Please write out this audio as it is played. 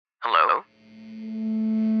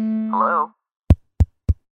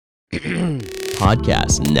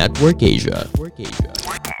Podcast Network Asia.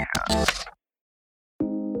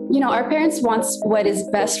 Our parents want what is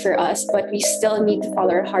best for us, but we still need to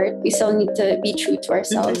follow our heart. We still need to be true to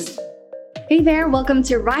ourselves. Hey there, welcome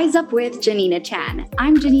to Rise Up with Janina Chan.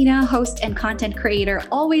 I'm Janina, host and content creator,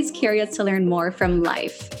 always curious to learn more from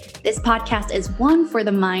life. This podcast is one for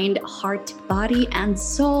the mind, heart, body, and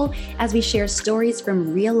soul as we share stories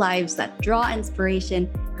from real lives that draw inspiration,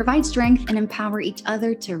 provide strength, and empower each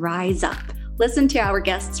other to rise up. Listen to our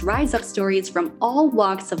guests' rise up stories from all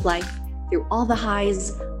walks of life, through all the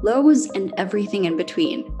highs, lows, and everything in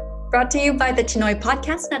between. Brought to you by the Chinoy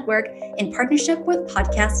Podcast Network in partnership with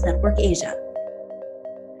Podcast Network Asia.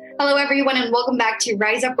 Hello, everyone, and welcome back to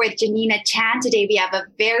Rise Up with Janina Chan. Today, we have a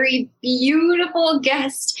very beautiful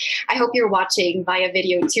guest. I hope you're watching via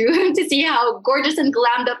video too to see how gorgeous and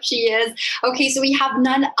glammed up she is. Okay, so we have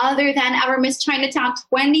none other than our Miss Chinatown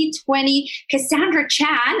 2020, Cassandra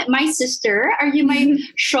Chan, my sister. Are you my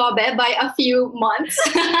shobe by a few months?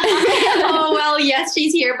 Oh, well, yes,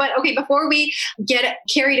 she's here. But okay, before we get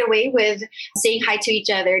carried away with saying hi to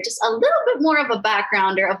each other, just a little bit more of a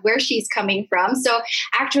backgrounder of where she's coming from. So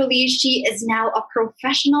actually, she is now a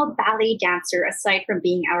professional ballet dancer, aside from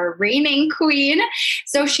being our reigning queen.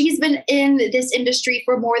 So she's been in this industry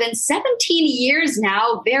for more than 17 years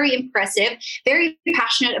now. Very impressive, very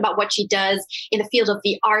passionate about what she does in the field of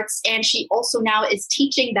the arts. And she also now is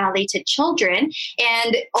teaching ballet to children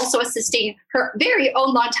and also assisting her very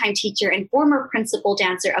own longtime teacher and former principal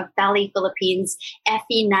dancer of Ballet Philippines,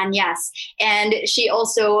 Effie Nanyas. And she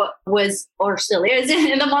also was, or still is,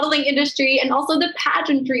 in the modeling industry and also the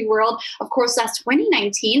pageantry world. Of course, last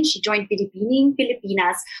 2019, she joined Binibining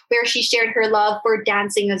Pilipinas, where she shared her love for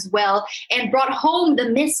dancing as well and brought home the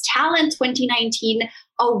Miss Talent 2019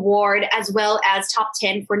 award, as well as top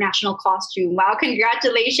 10 for national costume. Wow,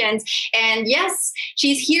 congratulations. And yes,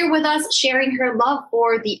 she's here with us sharing her love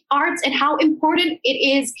for the arts and how important it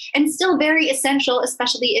is and still very essential,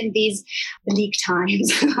 especially in these bleak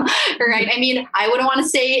times. Right? I mean, I wouldn't want to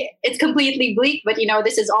say it's completely bleak, but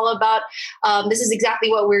this is all about, this is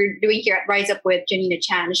exactly what we're doing here at Rise Up with Janina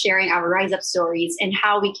Chan, sharing our Rise Up stories and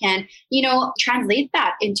how we can, translate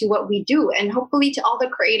that into what we do. And hopefully to all the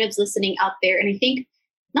creatives listening out there. And I think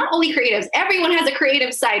not only creatives, everyone has a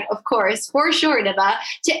creative side, of course, for sure, diba?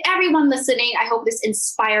 To everyone listening, I hope this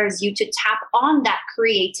inspires you to tap on that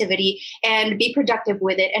creativity and be productive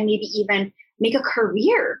with it and maybe even make a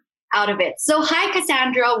career out of it. So hi,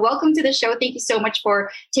 Cassandra. Welcome to the show. Thank you so much for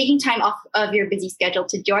taking time off of your busy schedule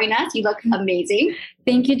to join us. You look amazing.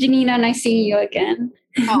 Thank you, Janina. Nice seeing you again.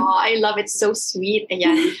 Oh, I love it. So sweet.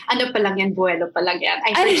 Ayan. Ano pa lang yan, buwelo pa lang yan.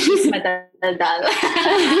 I heard she's madaldal.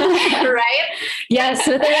 Right? Yes,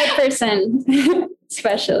 with the right person.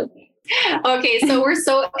 Special. Okay, so we're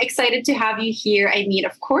so excited to have you here. I mean,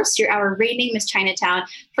 of course, you're our reigning Miss Chinatown.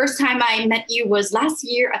 First time I met you was last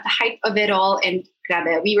year at the height of it all. And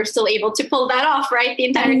grabe, we were still able to pull that off, right? The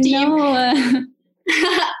entire team.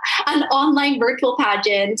 An online virtual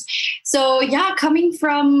pageant. So yeah, coming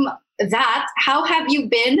from that, how have you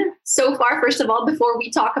been so far, first of all, before we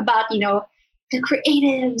talk about, the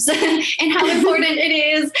creatives and how important it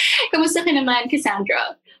is? Kamusta ka naman,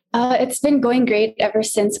 Cassandra? It's been going great ever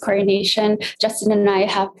since coronation. Justin and I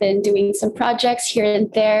have been doing some projects here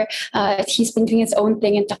and there. He's been doing his own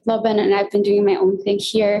thing in Tacloban, and I've been doing my own thing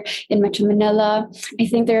here in Metro Manila. I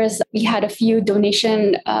think we had a few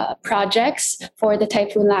donation projects for the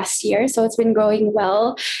typhoon last year, so it's been going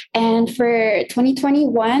well. And for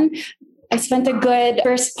 2021, I spent a good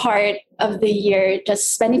first part of the year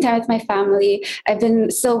just spending time with my family. I've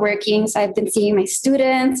been still working, so I've been seeing my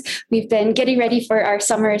students. We've been getting ready for our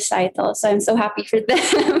summer recital, so I'm so happy for them.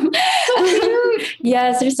 So cute.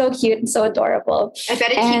 Yes, they're so cute and so adorable. I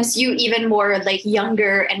bet it keeps you even more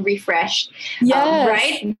younger and refreshed. Yes.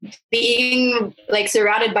 Right? Being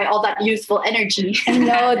surrounded by all that youthful energy. I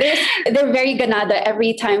know, they're very ganada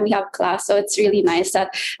every time we have class, so it's really nice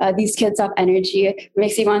that these kids have energy. It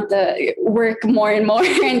makes you want to work more and more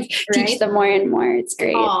and teach them more and more. It's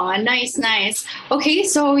great. Oh, nice. Okay,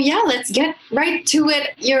 so yeah, let's get right to it.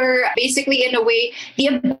 You're basically, in a way, the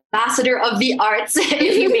ambassador of the arts,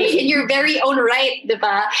 if you may, in your very own right,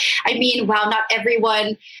 diba? I mean, wow, not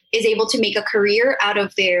everyone is able to make a career out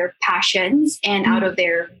of their passions and out of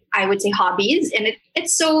their, I would say, hobbies. And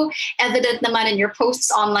it's so evident naman in your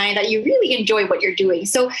posts online that you really enjoy what you're doing.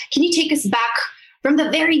 So can you take us back from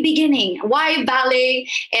the very beginning? Why ballet,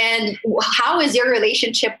 and how is your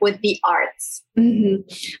relationship with the arts?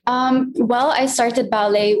 Well, I started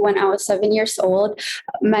ballet when I was 7 years old.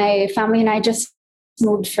 My family and I just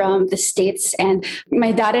moved from the States, and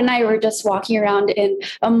my dad and I were just walking around in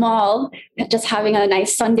a mall, just having a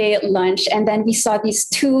nice Sunday lunch. And then we saw these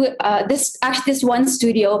this one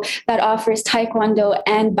studio that offers taekwondo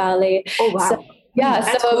and ballet. Oh, wow. So, yeah,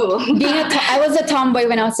 that's so cool. I was a tomboy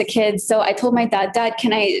when I was a kid. So I told my dad,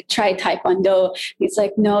 can I try taekwondo? He's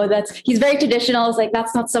like, no, he's very traditional. I was like,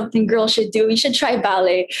 that's not something girls should do. We should try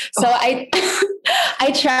ballet. So I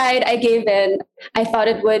tried, I gave in. I thought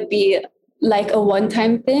it would be like a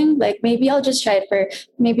one-time thing. Like maybe I'll just try it for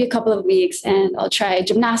maybe a couple of weeks, and I'll try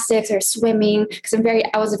gymnastics or swimming, because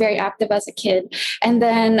I was very active as a kid. And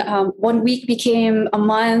then 1 week became a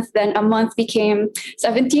month, then a month became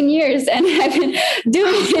 17 years, and I've been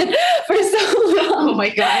doing it for so long. Oh my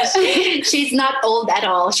gosh. She's not old at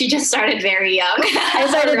all. She just started very young. I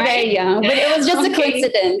started very young, but it was just a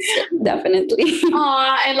coincidence, definitely.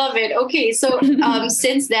 I love it. Okay, so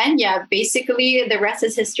since then, yeah, basically the rest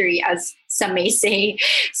is history, as some may say.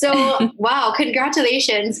 So, wow,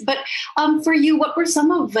 congratulations. But for you, what were some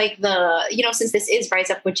of like since this is Rise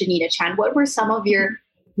Up with Janina Chan, what were some of your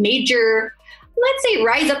major, let's say,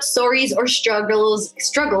 rise up stories or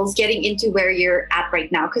struggles getting into where you're at right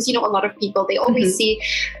now? Because, a lot of people, they always see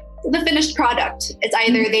the finished product. It's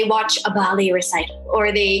either they watch a ballet recital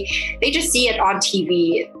or they just see it on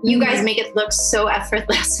TV. You guys make it look so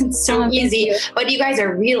effortless and so easy, but you guys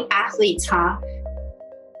are real athletes, huh?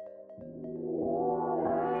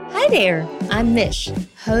 Hi there, I'm Mish,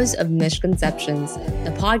 host of Mishconceptions,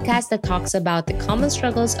 the podcast that talks about the common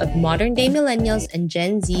struggles of modern-day millennials and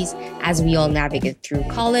Gen Zs as we all navigate through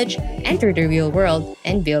college, enter the real world,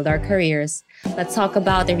 and build our careers. Let's talk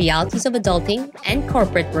about the realities of adulting and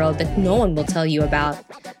corporate world that no one will tell you about.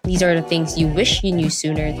 These are the things you wish you knew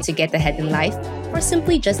sooner to get ahead in life, or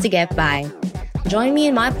simply just to get by. Join me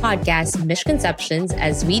in my podcast, Misconceptions,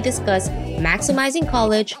 as we discuss maximizing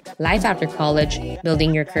college, life after college,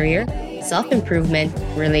 building your career, self-improvement,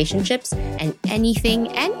 relationships, and anything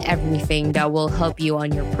and everything that will help you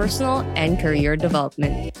on your personal and career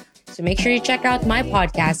development. So make sure you check out my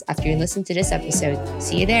podcast after you listen to this episode.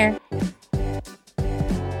 See you there.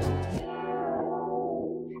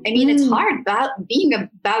 I mean, it's hard. Being a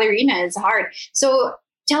ballerina is hard. So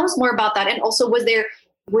tell us more about that. And also, was there,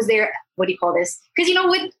 what do you call this? Because,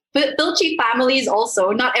 with Filchi families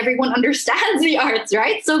also, not everyone understands the arts,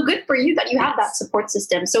 right? So good for you that you have that support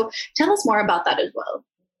system. So tell us more about that as well.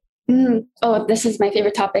 Oh, this is my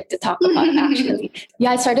favorite topic to talk about, actually.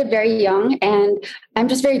 Yeah, I started very young, and I'm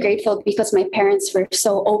just very grateful because my parents were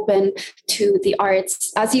so open to the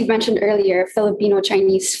arts. As you mentioned earlier, Filipino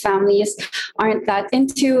Chinese families aren't that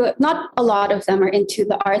into, not a lot of them are into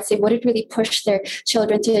the arts. They wouldn't really push their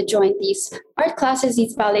children to join these art classes,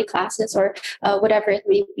 these ballet classes, or whatever it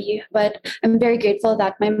may be. But I'm very grateful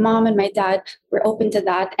that my mom and my dad were open to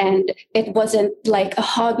that, and it wasn't like a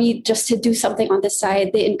hobby just to do something on the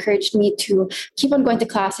side. They encouraged me to keep on going to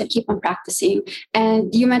class and keep on practicing.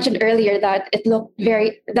 And you mentioned earlier that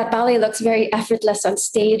that ballet looks very effortless on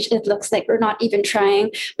stage. It looks like we're not even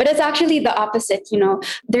trying, but it's actually the opposite.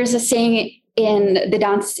 There's a saying in the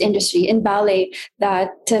dance industry, in ballet, that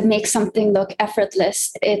to make something look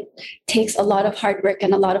effortless, it takes a lot of hard work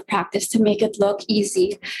and a lot of practice to make it look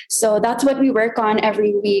easy. So that's what we work on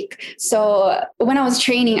every week. So when I was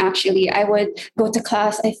training, actually, I would go to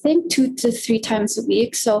class, I think 2 to 3 times a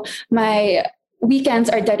week. So my weekends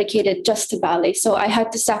are dedicated just to ballet. So I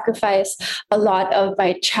had to sacrifice a lot of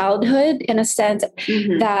my childhood, in a sense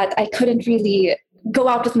that I couldn't really go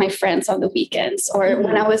out with my friends on the weekends, or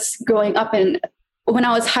when I was growing up when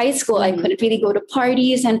I was high school, I couldn't really go to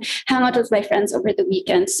parties and hang out with my friends over the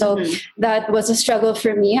weekend. So that was a struggle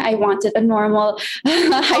for me. I wanted a normal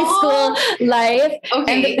high school life.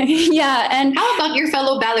 Okay. And how about your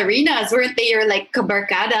fellow ballerinas? Weren't they your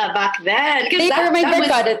kabarkada back then? They were my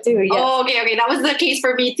barkada too. Yes. Oh, okay. That was the case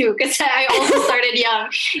for me too, because I also started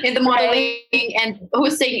young in the modeling and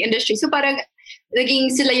hosting industry. So parang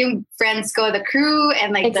naging sila yung friends ko, the crew,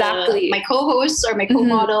 and my co-hosts or my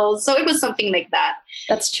co-models. So it was something like that.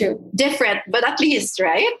 That's true. Different, but at least,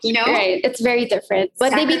 right? Right. It's very different.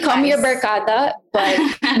 But they become your barkada, but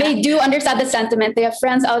they do understand the sentiment. They have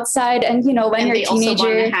friends outside, and when you're a teenager, also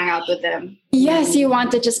want to hang out with them. Yes, you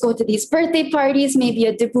want to just go to these birthday parties, maybe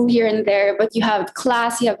a debut here and there, but you have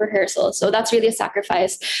class, you have rehearsal. So that's really a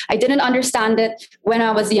sacrifice. I didn't understand it when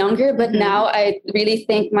I was younger, but now I really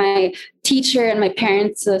think my teacher and my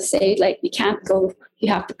parents say, you can't go,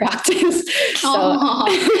 you have to practice.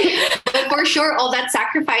 But for sure, all that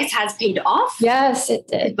sacrifice has paid off. Yes, it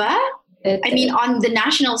did. But I mean, on the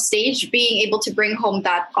national stage, being able to bring home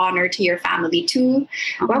that honor to your family too.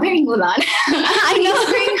 Very Mulan. I know.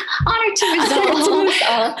 Bring honor to Rizal.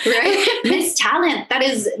 Right? Miss Talent. That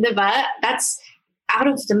is, that's out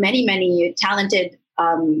of the many, many talented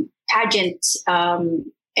pageant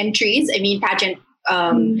entries. I mean, pageant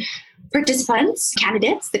participants,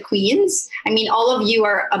 candidates, the queens. I mean, all of you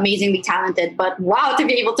are amazingly talented, but wow, to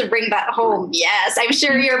be able to bring that home. Yes, I'm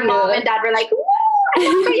sure your mom and dad were like,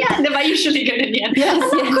 Korean, diba? Usually ganun yan. Yes,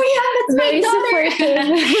 Korean, that's very my daughter.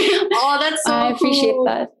 supportive. Oh, that's so I appreciate cool.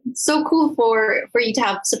 that. So cool for you to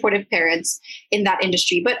have supportive parents in that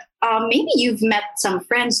industry. But maybe you've met some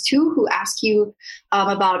friends too who ask you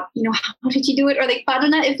about, how did you do it? Or like, paano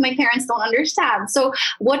na if my parents don't understand? So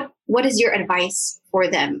what is your advice for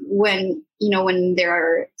them when there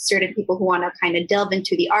are certain people who want to kind of delve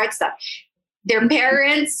into the arts that their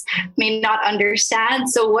parents may not understand?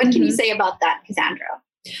 So what can you say about that, Cassandra?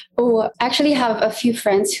 Oh, I actually have a few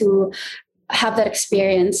friends who have that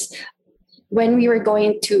experience. When we were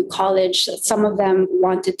going to college, some of them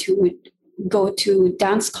wanted to go to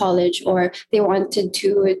dance college, or they wanted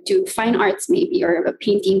to do fine arts maybe, or a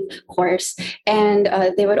painting course. And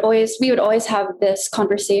we would always have this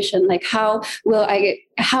conversation, like, how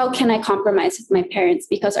can I compromise with my parents?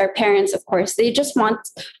 Because our parents, of course, they just want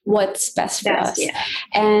what's best for us. Yeah.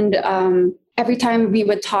 And every time we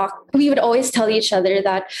would talk, we would always tell each other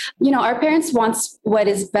that, our parents want what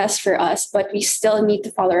is best for us, but we still need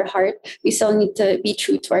to follow our heart. We still need to be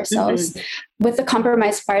true to ourselves. With the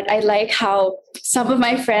compromise part, I like how some of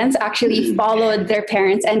my friends actually followed their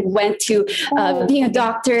parents and went to being a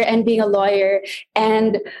doctor and being a lawyer.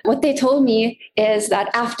 And what they told me is that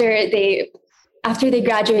after they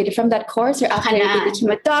graduated from that course, or after they became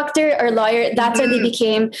a doctor or lawyer, that's when they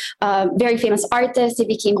became very famous artists. They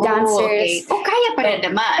became dancers. Okay. Kaya pa rin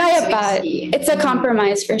naman. Kaya pa. It's a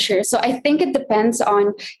compromise for sure. So I think it depends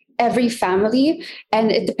on every family,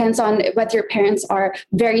 and it depends on whether your parents are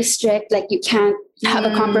very strict, like you can't have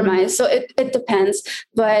a compromise. So it depends.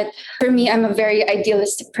 But for me, I'm a very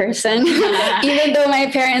idealistic person. Even though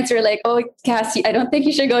my parents were like, "Oh, Cassie, I don't think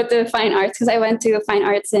you should go to fine arts," because I went to fine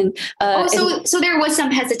arts in so there was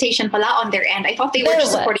some hesitation pala on their end. I thought they were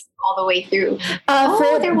just supporting you all the way through.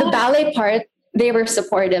 For the ballet part, they were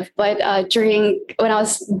supportive, but when I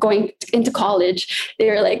was going into college,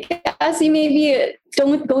 they were like, Cassie, maybe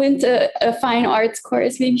don't go into a fine arts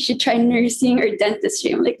course. Maybe you should try nursing or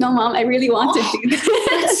dentistry. I'm like, no, Mom, I really want to do this.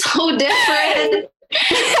 That's so different.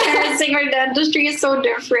 Nursing or dentistry is so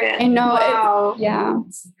different. I know. Wow. Yeah.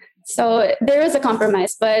 So there was a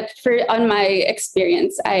compromise, but on my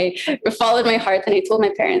experience, I followed my heart and I told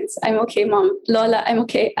my parents, I'm okay, Mom, Lola, I'm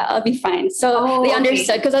okay. I'll be fine. So they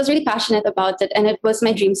understood, because I was really passionate about it, and it was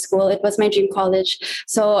my dream school. It was my dream college.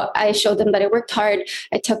 So I showed them that I worked hard.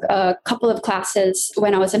 I took a couple of classes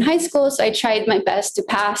when I was in high school. So I tried my best to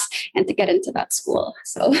pass and to get into that school.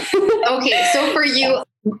 So okay. So for you,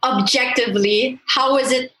 objectively, how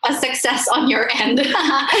was it a success on your end?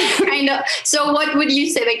 Kind of. So what would you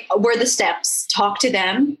say, like, were the steps? Talk to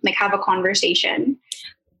them, like have a conversation.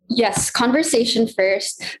 Yes, conversation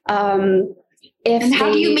first. And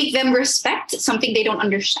how do you make them respect something they don't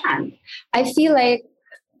understand? I feel like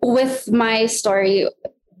with my story,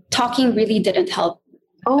 talking really didn't help.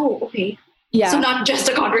 Oh, okay. Yeah. So not just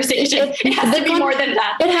a conversation. It has to be more than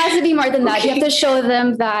that. It has to be more than that. You have to show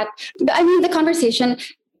them that, the conversation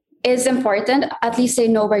is important. At least they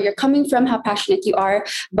know where you're coming from, how passionate you are.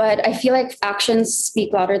 But I feel like actions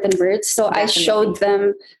speak louder than words. So definitely. I showed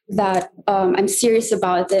them that I'm serious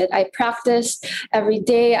about it. I practiced every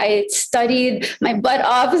day. I studied my butt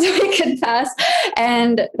off so I could pass.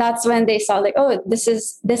 And that's when they saw, like, oh, this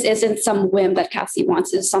isn't some whim that Cassie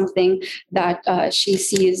wants. It's something that she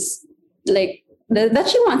sees, like, that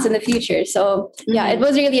she wants in the future. So yeah, it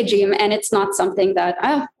was really a dream, and it's not something that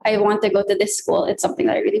I want to go to this school. It's something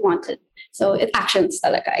that I really wanted. So it's actions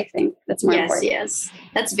talaga, I think that's more important. Yes,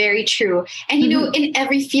 that's very true. And in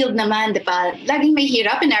every field naman, diba, laging may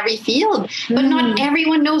hirap in every field, but not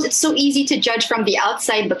everyone knows. It's so easy to judge from the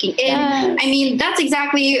outside looking in. Yes. I mean, that's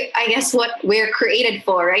exactly, I guess, what we're created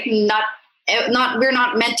for, right? We're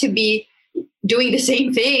not meant to be doing the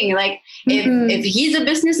same thing. Like if he's a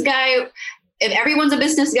business guy, if everyone's a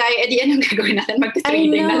business guy, edi anong gagawin natin?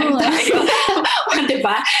 Mag-trading na lang tayo.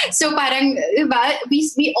 Diba? So parang, diba,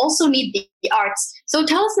 we also need the arts. So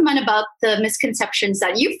tell us naman about the misconceptions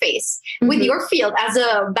that you face with your field as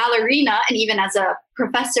a ballerina and even as a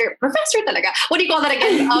professor talaga. What do you call that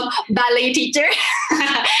again? Ballet teacher?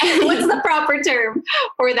 What's the proper term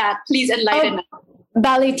for that? Please enlighten us.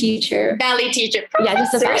 Ballet teacher. Ballet teacher. Yeah,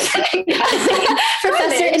 just a ballet.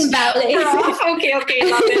 Professor in ballet. Okay,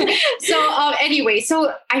 love it. So anyway,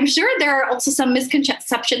 so I'm sure there are also some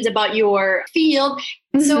misconceptions about your field.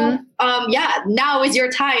 So now is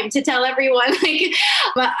your time to tell everyone like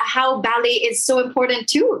how ballet is so important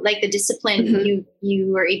too, like the discipline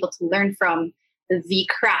you were able to learn from the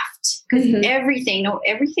craft, because everything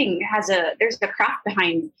there's a craft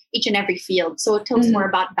behind each and every field. So tell us more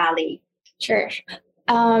about ballet. Sure.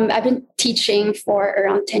 I've been teaching for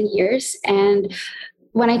around 10 years, and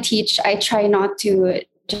when I teach, I try not to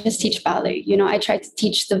just teach ballet. I try to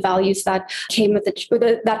teach the values that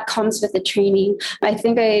that comes with the training. I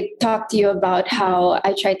think I talked to you about how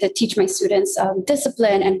I try to teach my students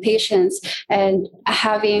discipline and patience and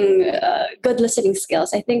having good listening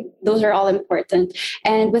skills. I think those are all important.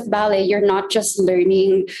 And with ballet, you're not just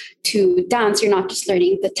learning to dance. You're not just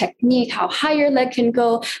learning the technique, how high your leg can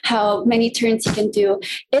go, how many turns you can do.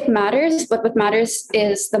 It matters, but what matters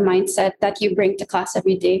is the mindset that you bring to class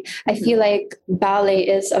every day. I feel like ballet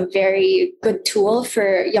is a very good tool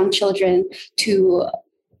for young children to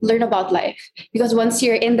learn about life, because once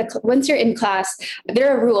you're in class,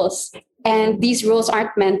 there are rules, and these rules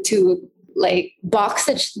aren't meant to like box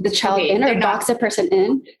the child in or box a person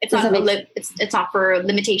in. It's not for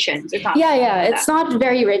limitations. It's not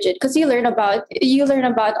very rigid, because you learn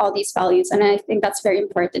about all these values, and I think that's very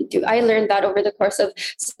important too. I learned that over the course of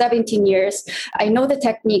 17 years. I know the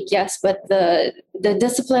technique, yes, but the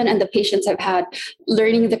discipline and the patience I've had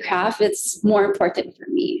learning the craft, it's more important for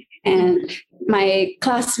me. And my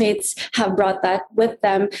classmates have brought that with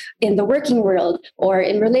them in the working world or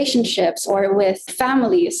in relationships or with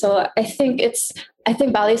family. So I think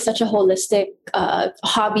ballet is such a holistic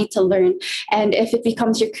hobby to learn. And if it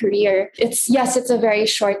becomes your career, it's a very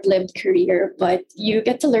short-lived career, but you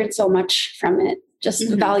get to learn so much from it.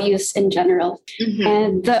 Just values in general.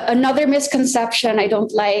 And another misconception I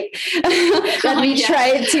don't like that we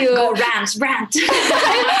tried to go rant.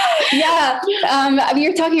 We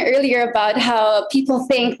were talking earlier about how people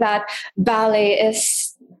think that ballet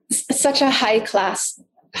is such a high class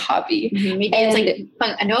hobby. Maybe it's like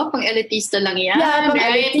pang elitista lang yan. Yeah, pang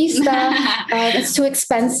elitista. It's too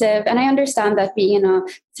expensive, and I understand that being in a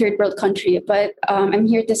third world country, but I'm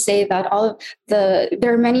here to say that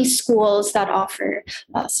there are many schools that offer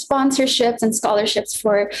sponsorships and scholarships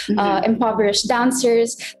for impoverished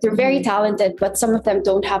dancers. They're very talented, but some of them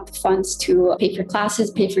don't have the funds to pay for classes,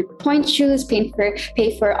 pay for point shoes, pay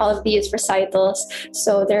for all of these recitals.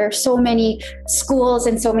 So there are so many schools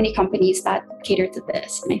and so many companies that cater to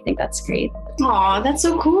this, and I think that's great. Aw, that's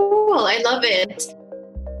so cool. I love it.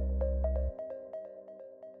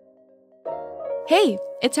 Hey,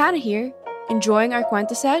 it's Hannah here. Enjoying our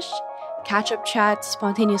Kwento Sesh? Catch-up chats,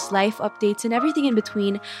 spontaneous life updates, and everything in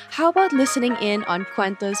between. How about listening in on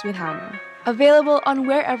Kwentos with Hannah? Available on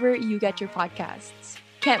wherever you get your podcasts.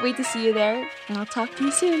 Can't wait to see you there, and I'll talk to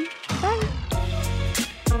you soon. Bye!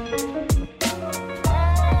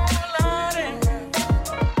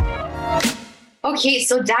 Okay,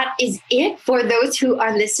 so that is it for those who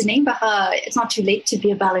are listening. But it's not too late to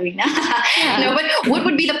be a ballerina. No, but what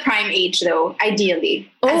would be the prime age, though,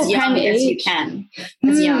 ideally? As young as you can.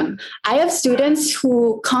 As young. I have students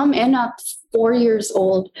who come in at 4 years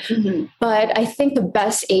old, but I think the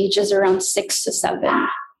best age is around 6 to 7.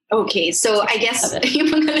 Okay, so I guess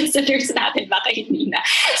yung mga listeners natin baka hindi na.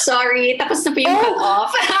 Sorry, tapos na po yung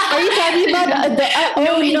cut-off. Are you talking about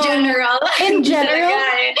in general? In general,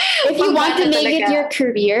 if you want to make it your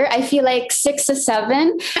career, I feel like 6 to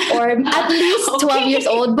 7 or at least 12 years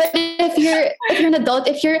old. But if you're an adult,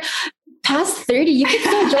 if you're past 30, you can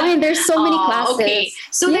still join. There's so many classes. Okay.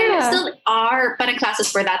 So there still are parang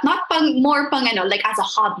classes for that. Not more like as a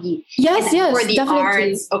hobby. Yes, for the definitely.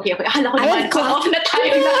 Arts. Okay. Hala ko naman, Of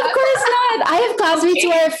course not. I have classmates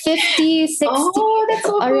who are 50, 60 that's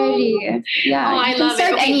so already. Cool. Yeah. I love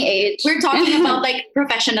it. Okay. Any age. We're talking about like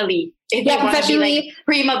professionally. If you want to be like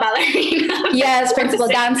prima ballerina. Yes, principal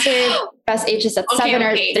dancer. Best age is at 7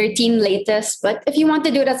 or 13 latest. But if you want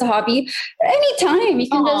to do it as a hobby, anytime you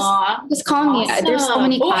can just call me. Awesome. There's so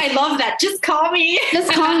many classes. I love that. Just call me.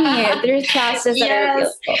 Just call me. There's classes that are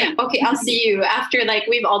beautiful. Okay, I'll see you after like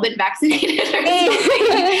we've all been vaccinated or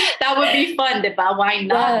something. That would be fun, diba? Why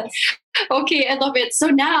not? Yes. Okay, I love it. So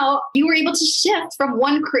now you were able to shift from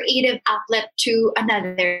one creative outlet to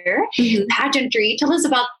another, pageantry. Tell us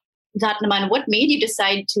about that naman. What made you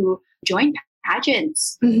decide to join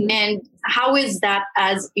pageants. Mhm. And how is that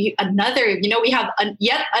as another, we have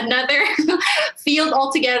yet another field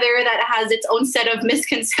altogether that has its own set of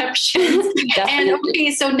misconceptions. And Definitely.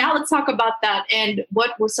 okay, so now let's talk about that. And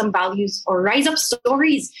what were some values or rise up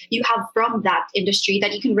stories you have from that industry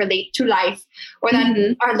that you can relate to life, or that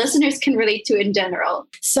Mhm. our listeners can relate to in general?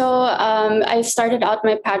 So I started out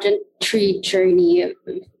my pageantry journey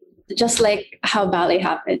just like how ballet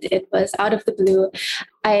happened. It was out of the blue.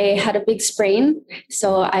 I had a big sprain,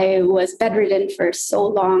 so I was bedridden for so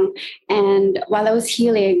long. And while I was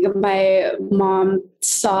healing, my mom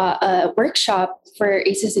saw a workshop for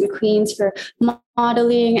Aces and Queens for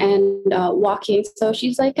modeling and walking. So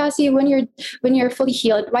she's like, Cassie, when you're fully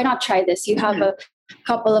healed, why not try this? You have a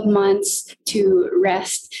couple of months to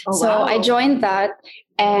rest. Oh, so wow. I joined that.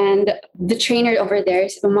 And the trainer over there,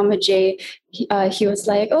 Mama J, he was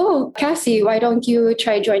like, "Oh, Cassie, why don't you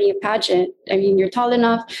try joining a pageant? I mean, you're tall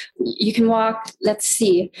enough, you can walk. Let's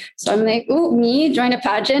see." So I'm like, "Oh, me join a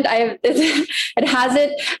pageant?"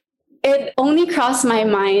 It only crossed my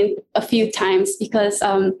mind a few times because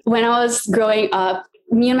when I was growing up,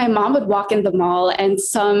 me and my mom would walk in the mall and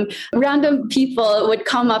some random people would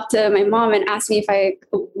come up to my mom and ask me if I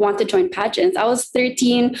want to join pageants. I was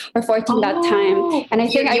 13 or 14 that time. And I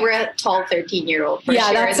think you were a tall 13-year-old. Yeah,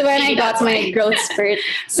 sure. that's when I got my growth spurt.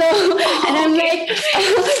 So, and I'm like,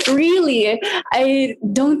 really? I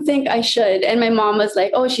don't think I should. And my mom was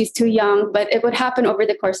like, oh, she's too young, but it would happen over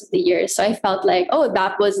the course of the years. So I felt like, oh,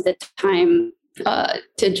 that was the time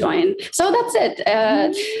to join. So that's it.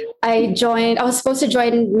 I was supposed to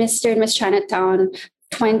join Mr. and Miss Chinatown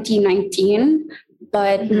 2019,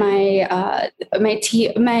 but my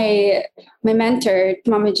mentor,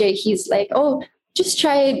 Mama J, he's like, oh, just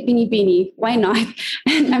try Bini Bini. Why not?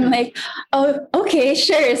 And I'm like, oh, okay,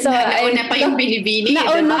 sure. So nauna pa yung Binibini.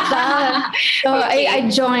 nauna pa. So Okay. I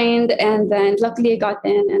joined, and then luckily I got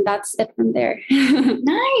in, and that's it from there.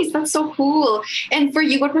 Nice. That's so cool. And for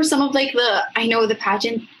you, what were some of I know the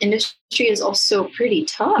pageant industry is also pretty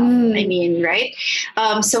tough. I mean, right?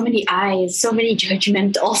 So many eyes, so many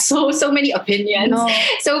judgment, also so many opinions. No.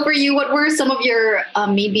 So for you, what were some of your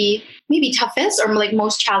maybe toughest or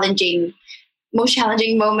most challenging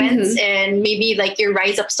moments, and maybe your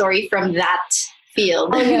rise up story from that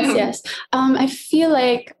field? Oh, yes. I feel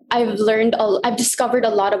like I've discovered a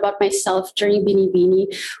lot about myself during Bini Bini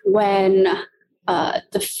when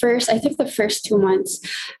the first 2 months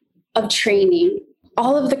of training,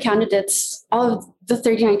 all of the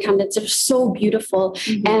 39 candidates are so beautiful.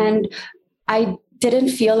 And I didn't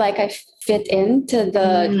feel like I fit into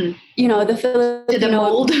the the Filipino To the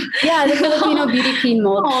mold. Yeah, the Filipino beauty queen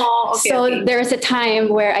mold. Oh, okay, so okay. there was a time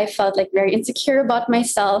where I felt very insecure about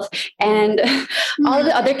myself, and all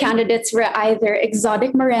the other candidates were either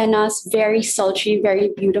exotic morenas, very sultry, very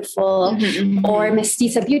beautiful, or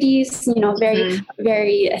mestiza beauties, very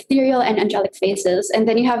very ethereal and angelic faces. And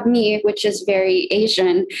then you have me, which is very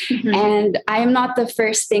Asian, and I am not the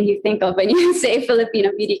first thing you think of when you say Filipino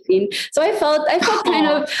beauty queen. So I felt kind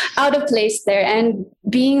of out of place there, and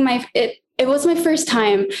being it was my first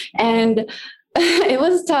time, and it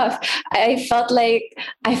was tough. I felt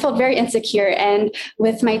very insecure, and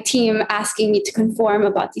with my team asking me to conform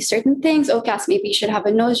about these certain things. Oh, Cass, maybe you should have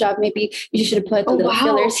a nose job. Maybe you should put little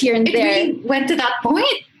fillers here and It there. really went to that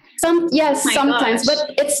point. Sometimes, gosh.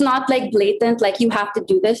 but it's not blatant, you have to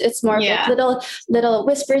do this. It's more little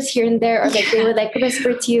whispers here and there, or they would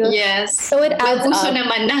whisper to you. Yes. So it adds Uso up.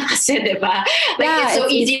 naman na kasi, diba? It's so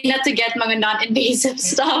easy not to get mga non-invasive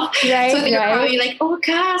stuff. Right, so they're right. probably like, oh,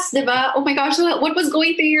 Cass, diba? Oh my gosh, what was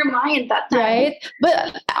going through your mind that time? Right.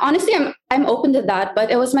 But honestly, I'm open to that.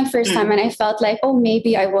 But it was my first time, and I felt like, oh,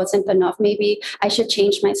 maybe I wasn't enough. Maybe I should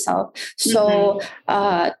change myself. So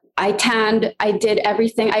I tanned, I did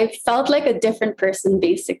everything. I felt like a different person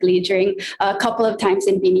basically during a couple of times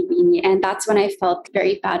in Bini Bini. And that's when I felt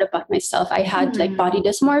very bad about myself. I had body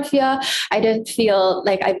dysmorphia. I didn't feel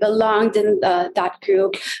like I belonged in that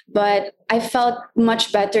group. But I felt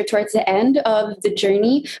much better towards the end of the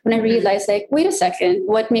journey when I realized wait a second,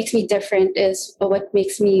 what makes me different is what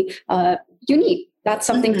makes me unique. That's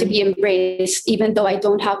something to be embraced, even though I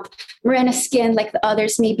don't have morena skin like the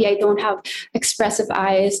others. Maybe I don't have expressive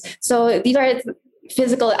eyes. So these are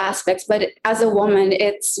physical aspects, but as a woman,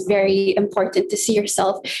 it's very important to see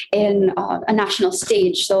yourself in a national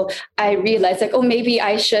stage. So I realized maybe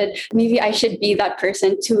I should be that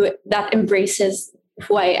person that embraces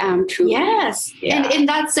who I am truly. Yes. Yeah. And in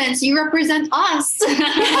that sense, you represent us.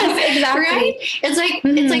 Yes, exactly. Right? It's like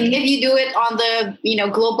if you do it on the,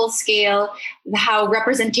 global scale, how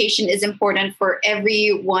representation is important for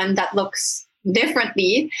everyone that looks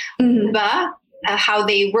differently. But how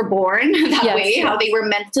they were born that way, how they were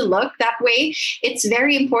meant to look that way. It's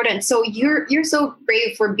very important. So you're so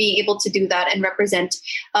brave for being able to do that and represent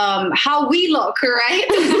how we look, right?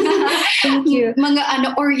 Thank you.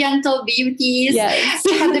 Mga Oriental beauties. Yes.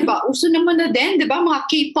 Saka, diba, uso naman na din, diba, mga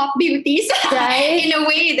K-pop beauties. Right. In a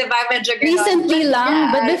way, diba, medyo ganon. Recently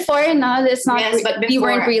lang, but before now, it's not. Yes, but we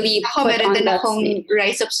before, weren't really ako put meron on din that akong stage.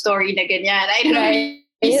 rise up story na ganyan. I don't know. Right.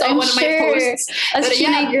 You saw I'm one of my sure. posts. As But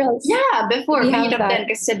Chennai girls. Yeah, before, We have mahirap that. din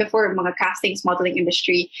kasi before mga castings, modeling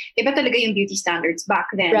industry, iba talaga yung beauty standards back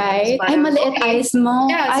then. Right. So, Ay, parang, maliit okay. eyes mo.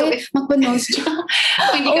 Yeah, so Ay, if- magpa-nose Kung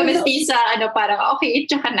hindi ka Oh, no. mestiza, parang, okay,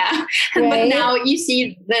 tsaka na. But Right. now, you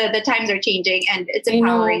see, the times are changing and it's I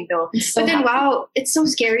know. empowering though. So But then, happy. wow, it's so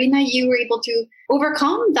scary na you were able to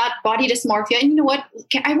overcome that body dysmorphia. And you know what?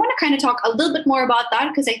 I want to kind of talk a little bit more about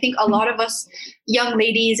that because I think a lot of us young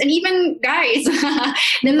ladies and even guys,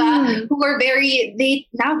 diba, who are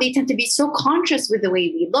they tend to be so conscious with the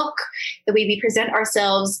way we look, the way we present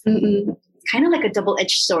ourselves. Mm-mm. Kind of like a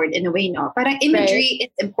double-edged sword in a way, no? Parang imagery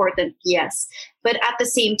is important, yes. But at the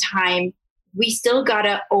same time, we still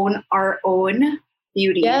gotta own our own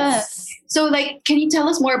beauties. Yes. So, like, can you tell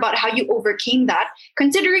us more about how you overcame that?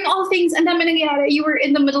 Considering all things, and then you were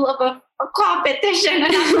in the middle of a competition, a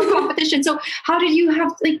national competition. So, how did you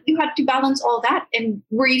you had to balance all that? And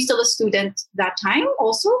were you still a student that time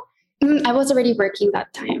also? I was already working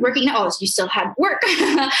that time. Working now, so you still had work.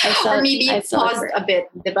 still- or maybe I you still had paused work. a bit,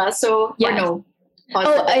 diba? So, Yes. or no? Paused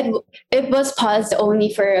Oh, a bit. it was paused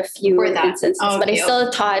only for a few For that. instances, but I Okay, still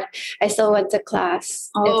taught. I still went to class.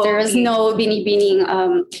 Oh, if there was okay. no bini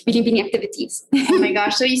activities. Oh my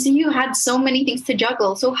gosh. So you see, you had so many things to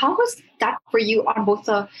juggle. So how was that for you on both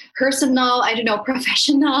a personal, I don't know,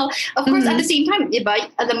 professional? Of course, at the same time, iba,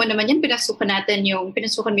 alam mo naman yan, pinasukan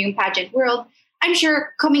mo yung pageant world. I'm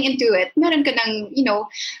sure coming into it, meron ka ng,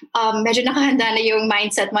 medyo nakahanda na yung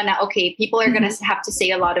mindset mo na, okay, people are going to have to say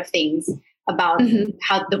a lot of things about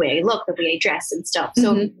how the way I look, the way I dress and stuff.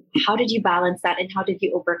 So how did you balance that and how did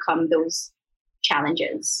you overcome those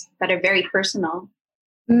challenges that are very personal?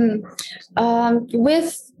 With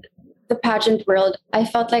the pageant world, I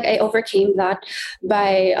felt like I overcame that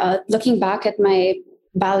by looking back at my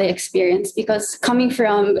ballet experience, because coming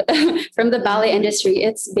from from the ballet industry,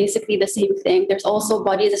 it's basically the same thing. There's also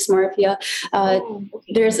body dysmorphia.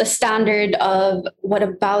 There's a standard of what a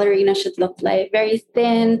ballerina should look like: very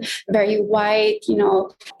thin, very white.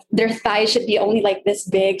 Their thighs should be only like this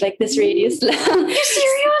big, like this radius. You're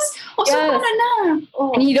serious? Oh, so Yes. na.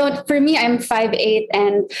 Oh. And for me, I'm 5'8"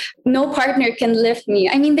 and no partner can lift me.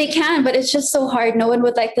 I mean, they can, but it's just so hard. No one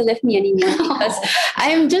would like to lift me anymore because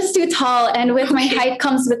I'm just too tall, and with my height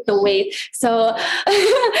comes with the weight. So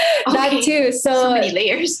that too. So many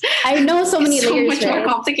layers. I know so many It's layers. much more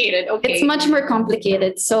right? complicated. Okay. It's much more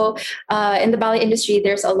complicated. So in the ballet industry,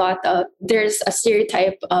 there's a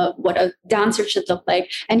stereotype of what a dancer should look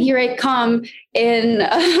like. And here I come in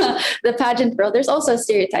the pageant world. There's also a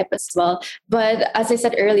stereotype as well. But as I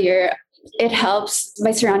said earlier, it helps by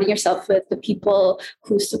surrounding yourself with the people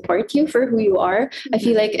who support you for who you are. I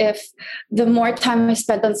feel like if the more time I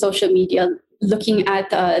spent on social media looking at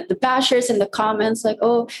the bashers in the comments, like,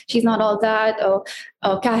 oh, she's not all that, oh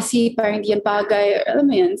Cassie, parang di yan bagay, alam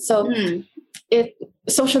mo yun. So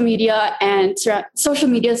social media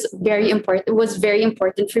is very important. It was very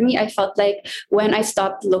important for me. I felt like when I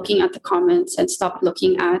stopped looking at the comments and stopped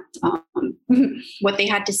looking at what they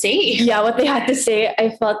had to say. what they had to say,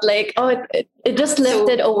 I felt like, it just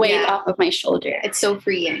lifted a weight off of my shoulder. It's so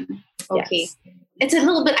freeing. Okay. Yes. It's a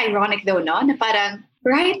little bit ironic though, no? Na parang,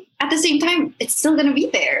 right? At the same time, it's still going to be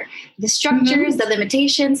there. The structures, the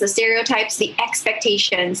limitations, the stereotypes, the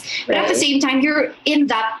expectations. But at the same time, you're in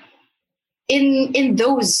that, in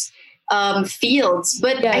those fields.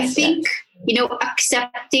 But I think,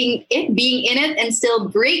 accepting it, being in it, and still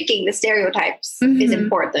breaking the stereotypes is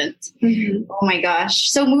important. Oh my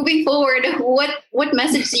gosh. So moving forward, what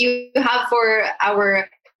message do you have for our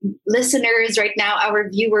listeners right now, our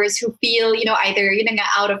viewers who feel, either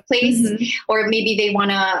out of place or maybe they want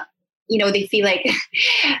to, they feel like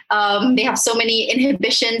they have so many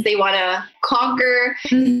inhibitions they want to conquer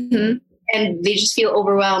and they just feel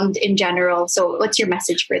overwhelmed in general. So what's your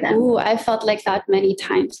message for them? Ooh, I felt like that many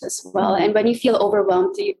times as well. And when you feel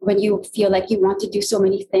overwhelmed, when you feel like you want to do so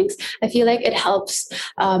many things, I feel like it helps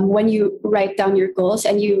when you write down your goals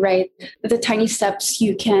and you write the tiny steps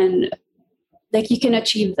you can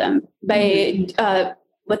achieve them by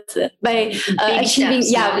achieving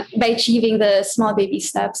steps, by achieving the small baby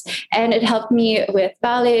steps. And it helped me with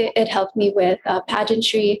ballet, it helped me with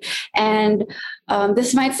pageantry, and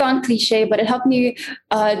this might sound cliche, but it helped me,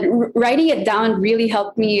 writing it down really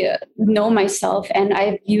helped me know myself. And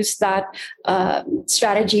I've used that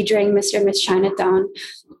strategy during Mr. and Miss Chinatown.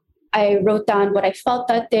 I wrote down what I felt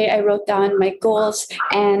that day. I wrote down my goals,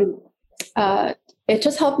 and it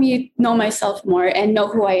just helped me know myself more and know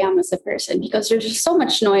who I am as a person, because there's just so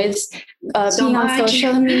much noise being on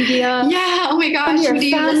social media. Yeah, oh my gosh, from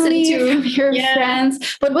your family, from your Yeah.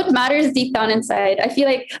 friends. But what matters deep down inside, I feel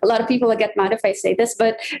like a lot of people will get mad if I say this,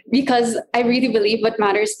 but because I really believe what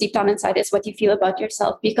matters deep down inside is what you feel about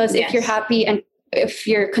yourself. Because if you're happy and if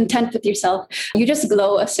you're content with yourself, you just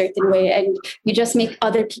glow a certain way and you just make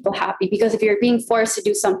other people happy. Because if you're being forced to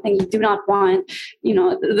do something you do not want,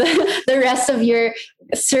 the rest of your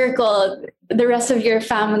circle, the rest of your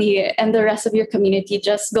family, and the rest of your community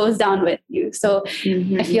just goes down with you. So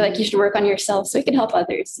I feel like you should work on yourself so you can help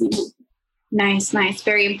others. Nice.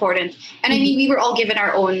 Very important. And I mean, we were all given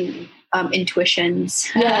our own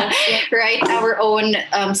intuitions, right? Our own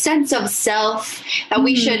sense of self that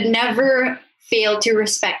we should never fail to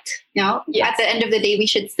respect. At the end of the day, we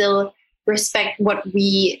should still respect what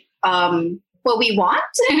we want.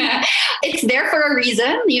 It's there for a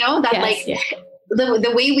reason,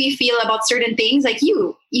 the way we feel about certain things, like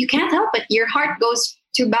you can't help it. Your heart goes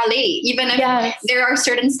to ballet, even if there are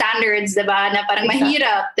certain standards, diba, na parang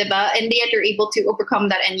mahirap, diba? And yet you're able to overcome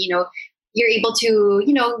that, and you're able to,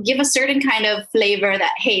 give a certain kind of flavor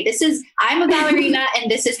that, hey, I'm a ballerina and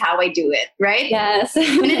this is how I do it, right? Yes.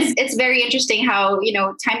 And it's very interesting how,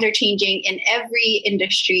 times are changing in every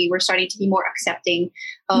industry. We're starting to be more accepting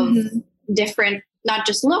of different, not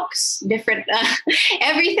just looks, different,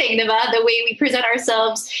 everything, diba? The way we present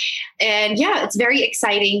ourselves. And it's very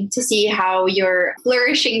exciting to see how you're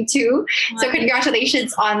flourishing too. So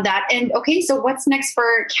congratulations on that. And okay, so what's next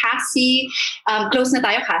for Cassie? Close na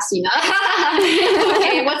tayo, Cassie na.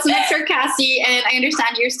 Okay, what's next for Cassie? And I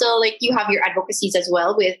understand you're still you have your advocacies as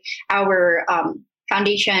well with our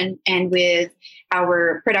foundation and with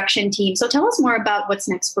our production team. So tell us more about what's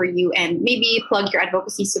next for you, and maybe plug your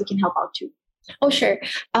advocacy so we can help out too. Oh, sure.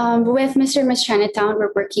 With Mr. and Miss Chinatown,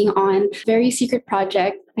 we're working on a very secret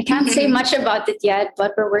project. I can't say much about it yet,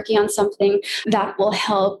 but we're working on something that will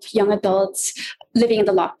help young adults living in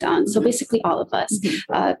the lockdown. So basically all of us.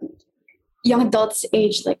 Young adults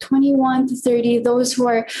aged 21 to 30, those who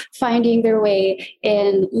are finding their way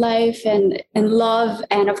in life and in love,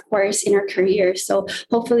 and of course in our career. So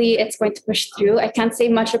hopefully it's going to push through. I can't say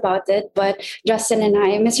much about it, but Justin and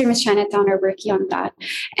I, Mr. and Miss Chinatown, are working on that.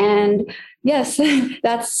 And yes,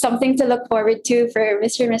 that's something to look forward to for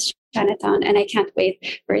Mr. and Miss Chinatown, and I can't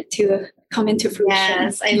wait for it to come into fruition.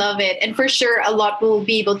 Yes, I love it. And for sure, a lot will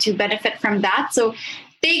be able to benefit from that. So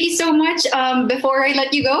thank you so much. Before I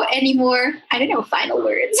let you go, any more, final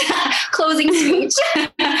words, closing speech,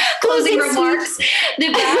 closing remarks,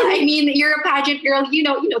 diba? I mean, you're a pageant girl, you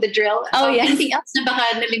know the drill. Anything else na baka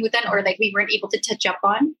nalimutan or we weren't able to touch up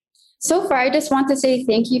on? So far, I just want to say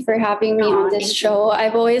thank you for having me on this show.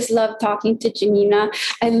 I've always loved talking to Janina.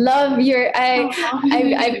 I love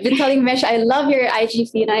I've been telling Mish, I love your IG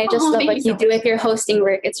feed, and I just love what you do with your hosting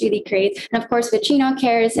work. It's really great. And of course, with Chino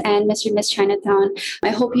Cares and Mr. and Miss Chinatown, I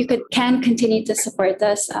hope you can continue to support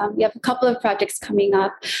us. We have a couple of projects coming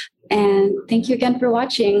up, and thank you again for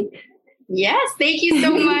watching. Yes, thank you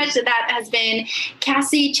so much. That has been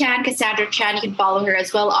Cassie Chan, Cassandra Chan. You can follow her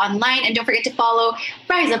as well online. And don't forget to follow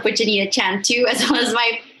Rise Up with Janina Chan too, as well as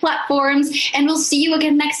my platforms. And we'll see you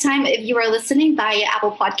again next time. If you are listening via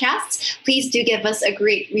Apple Podcasts, please do give us a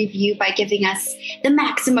great review by giving us the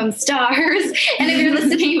maximum stars. And if you're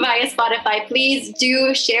listening via Spotify, please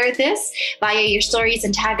do share this via your stories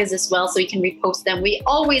and tag us as well so we can repost them. We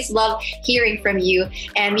always love hearing from you,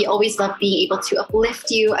 and we always love being able to uplift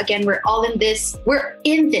you. Again, we're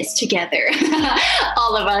in this together,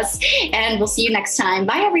 all of us. And we'll see you next time.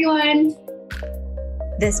 Bye, everyone.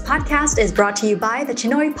 This podcast is brought to you by the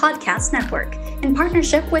Chinoy Podcast Network in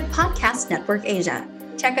partnership with Podcast Network Asia.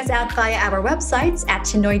 Check us out via our websites at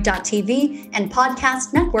chinoy.tv and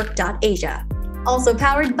podcastnetwork.asia. Also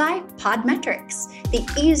powered by Podmetrics, the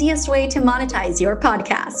easiest way to monetize your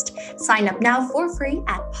podcast. Sign up now for free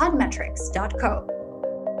at podmetrics.co.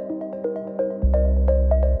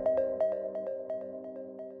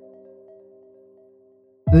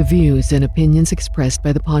 The views and opinions expressed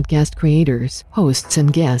by the podcast creators, hosts,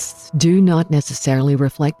 and guests do not necessarily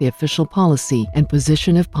reflect the official policy and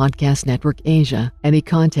position of Podcast Network Asia. Any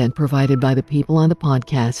content provided by the people on the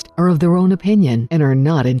podcast are of their own opinion and are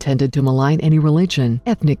not intended to malign any religion,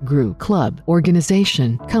 ethnic group, club,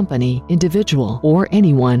 organization, company, individual, or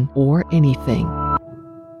anyone or anything.